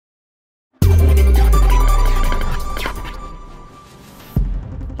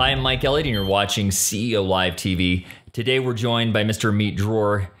Hi, I'm Mike Elliott, and you're watching CEO Live TV. Today, we're joined by Mr. Amit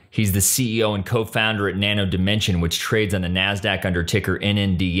Dror. He's the CEO and co-founder at Nano Dimension, which trades on the NASDAQ under ticker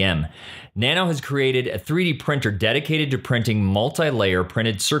NNDM. Nano has created a 3D printer dedicated to printing multi-layer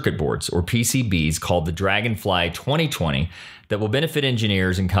printed circuit boards, or PCBs, called the DragonFly 2020, that will benefit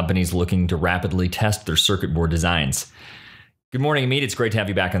engineers and companies looking to rapidly test their circuit board designs. Good morning, Amit. It's great to have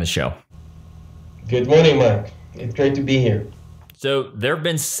you back on the show. Good morning, Mike. It's great to be here. So there have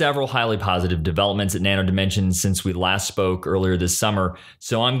been several highly positive developments at Nano Dimension since we last spoke earlier this summer.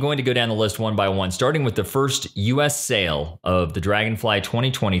 So I'm going to go down the list one by one, starting with the first U.S. sale of the DragonFly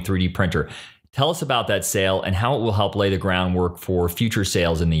 2020 3D printer. Tell us about that sale and how it will help lay the groundwork for future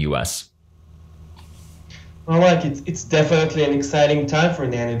sales in the U.S. Well, Mike, it's definitely an exciting time for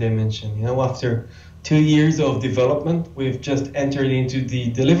Nano Dimension. You know, after 2 years of development, we've just entered into the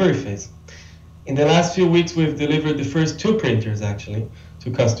delivery phase. In the last few weeks, we've delivered the first 2 printers, actually,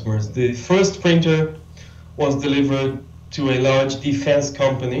 to customers. The first printer was delivered to a large defense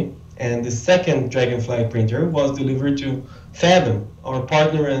company, and the second DragonFly printer was delivered to Fathom, our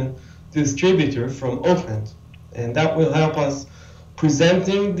partner and distributor from Oakland. And that will help us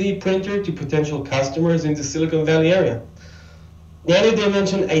presenting the printer to potential customers in the Silicon Valley area. Nano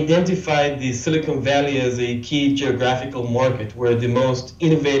Dimension identified the Silicon Valley as a key geographical market where the most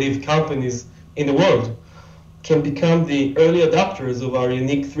innovative companies in the world can become the early adopters of our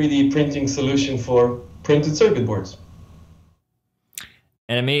unique 3D printing solution for printed circuit boards.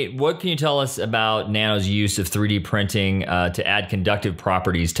 And Amit, what can you tell us about Nano's use of 3D printing to add conductive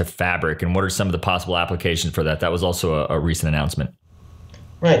properties to fabric, and what are some of the possible applications for that? That was also a recent announcement.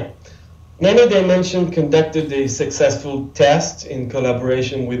 Right. Nano Dimension conducted a successful test in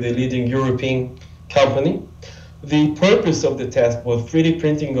collaboration with a leading European company. The purpose of the test was 3D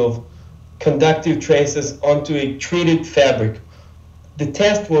printing of conductive traces onto a treated fabric. The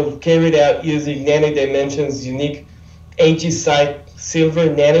test was carried out using Nano Dimension's unique AG-Site silver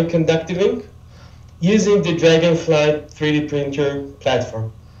nanoconductive ink using the DragonFly 3D printer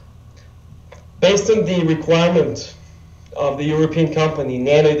platform. Based on the requirement of the European company,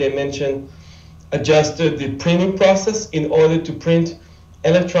 Nano Dimension adjusted the printing process in order to print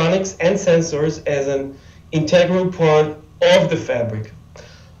electronics and sensors as an integral part of the fabric.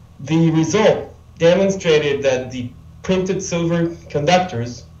 The result demonstrated that the printed silver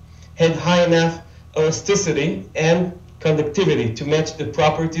conductors had high enough elasticity and conductivity to match the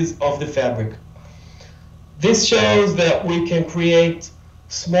properties of the fabric. This shows that we can create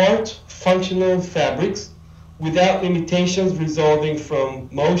smart, functional fabrics without limitations resulting from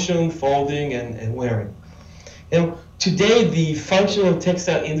motion, folding, and wearing. And today, the functional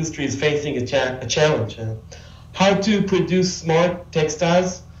textile industry is facing a challenge. How to produce smart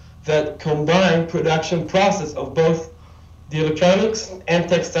textiles that combine production process of both the electronics and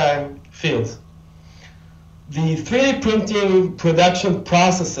textile fields. The 3D printing production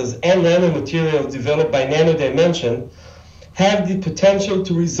processes and nanomaterials developed by Nano Dimension have the potential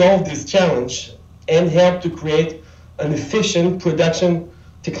to resolve this challenge and help to create an efficient production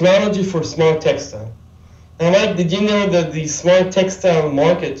technology for smart textile. Now, Mike, did you know that the smart textile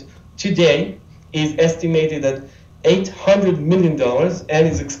market today is estimated at $800 million and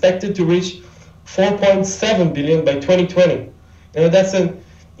is expected to reach $4.7 billion by 2020. You know, that's a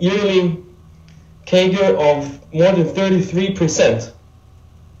yearly CAGR of more than 33%.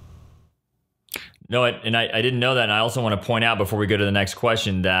 No, and I didn't know that. And I also want to point out before we go to the next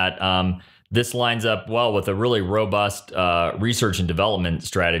question that this lines up well with a really robust research and development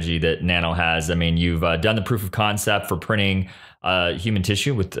strategy that Nano has. I mean, you've done the proof of concept for printing human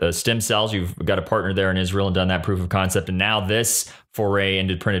tissue with stem cells. You've got a partner there in Israel and done that proof of concept. And now this foray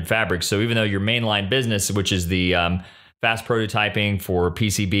into printed fabric. So even though your mainline business, which is the fast prototyping for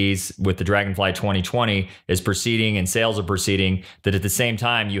PCBs with the DragonFly 2020 is proceeding and sales are proceeding, that at the same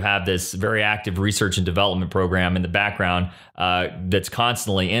time you have this very active research and development program in the background that's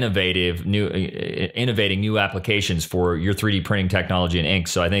constantly innovating new applications for your 3D printing technology and ink.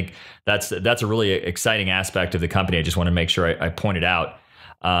 So I think that's a really exciting aspect of the company. I just want to make sure I point it out.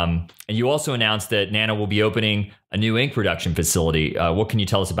 And you also announced that Nano will be opening a new ink production facility. What can you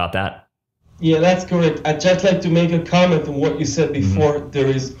tell us about that? Yeah, that's correct. I'd just like to make a comment on what you said before. Mm-hmm. There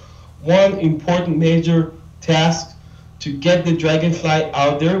is one important major task to get the DragonFly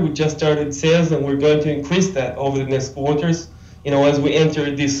out there. We just started sales and we're going to increase that over the next quarters, you know, as we enter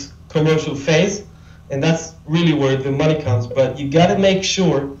this commercial phase. And that's really where the money comes. But you got to make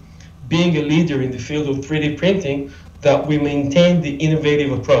sure, being a leader in the field of 3D printing, that we maintain the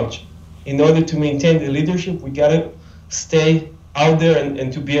innovative approach. In order to maintain the leadership, we got to stay out there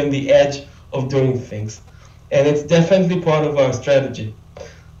and to be on the edge of doing things. And it's definitely part of our strategy.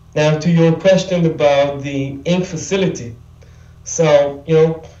 Now, to your question about the ink facility. So,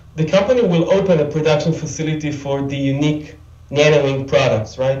 the company will open a production facility for the unique nano ink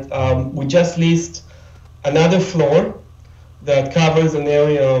products, right? We just leased another floor that covers an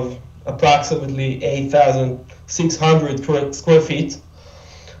area of approximately 8,600 square feet.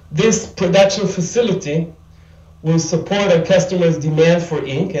 This production facility will support our customers' demand for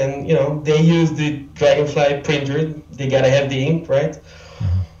ink, and they use the DragonFly printer. They gotta have the ink, right?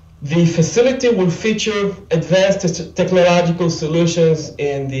 The facility will feature advanced technological solutions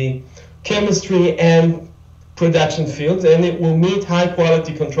in the chemistry and production fields, and it will meet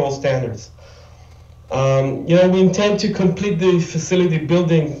high-quality control standards. We intend to complete the facility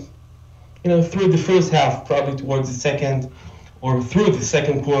building, through the first half, probably towards the second or through the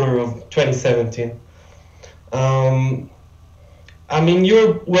second quarter of 2017.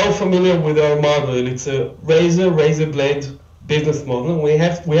 You're well familiar with our model. It's a razor blade business model. We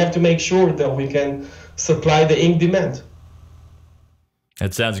have to make sure that we can supply the ink demand.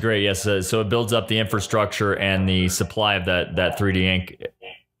 That sounds great. Yes, so it builds up the infrastructure and the supply of that 3D ink.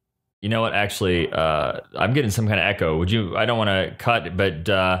 You know what? Actually, I'm getting some kind of echo. I don't want to cut, but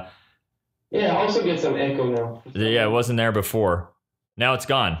yeah, I also get some echo now. Yeah, it wasn't there before. Now it's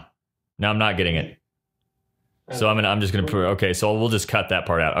gone. Now I'm not getting it. So I'm just gonna put. Okay, so we'll just cut that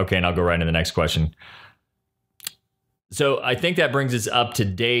part out. Okay, and I'll go right into the next question. So I think that brings us up to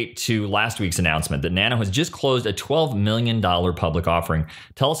date to last week's announcement that Nano has just closed a $12 million public offering.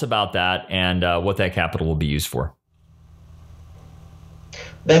 Tell us about that and what that capital will be used for.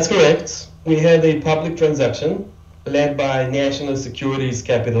 That's correct. We had a public transaction led by National Securities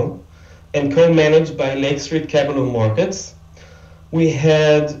Capital and co-managed by Lake Street Capital Markets. We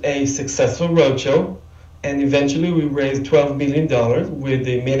had a successful roadshow, and eventually we raised $12 million with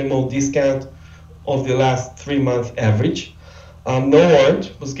a minimal discount of the last 3-month average. No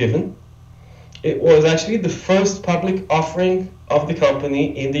warrant was given. It was actually the first public offering of the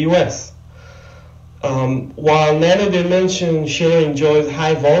company in the US. While Nano Dimension share enjoys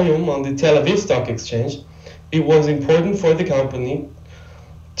high volume on the Tel Aviv Stock Exchange, it was important for the company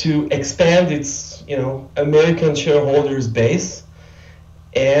to expand its American shareholders base,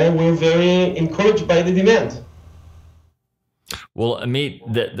 and we're very encouraged by the demand. Well,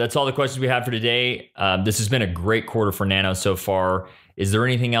 Amit, that's all the questions we have for today. This has been a great quarter for Nano so far. Is there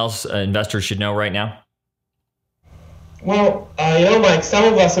anything else investors should know right now? Well, Mike, some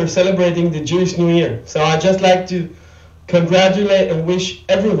of us are celebrating the Jewish New Year. So I'd just like to congratulate and wish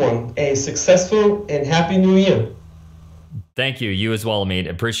everyone a successful and happy New Year. Thank you. You as well, Amit.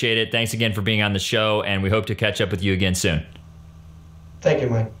 Appreciate it. Thanks again for being on the show, and we hope to catch up with you again soon. Thank you,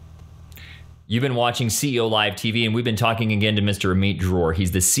 Mike. You've been watching CEO Live TV, and we've been talking again to Mr. Amit Dror.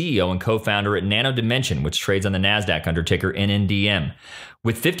 He's the CEO and co-founder at Nano Dimension, which trades on the NASDAQ under ticker NNDM.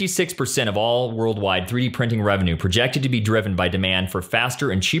 With 56% of all worldwide 3D printing revenue projected to be driven by demand for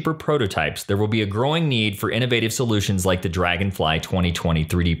faster and cheaper prototypes, there will be a growing need for innovative solutions like the DragonFly 2020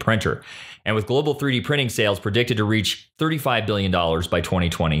 3D printer. And with global 3D printing sales predicted to reach $35 billion by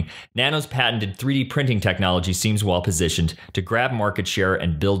 2020, Nano's patented 3D printing technology seems well positioned to grab market share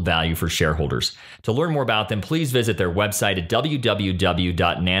and build value for shareholders. To learn more about them, please visit their website at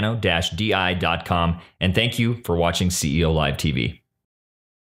www.nano-di.com. And thank you for watching CEO Live TV.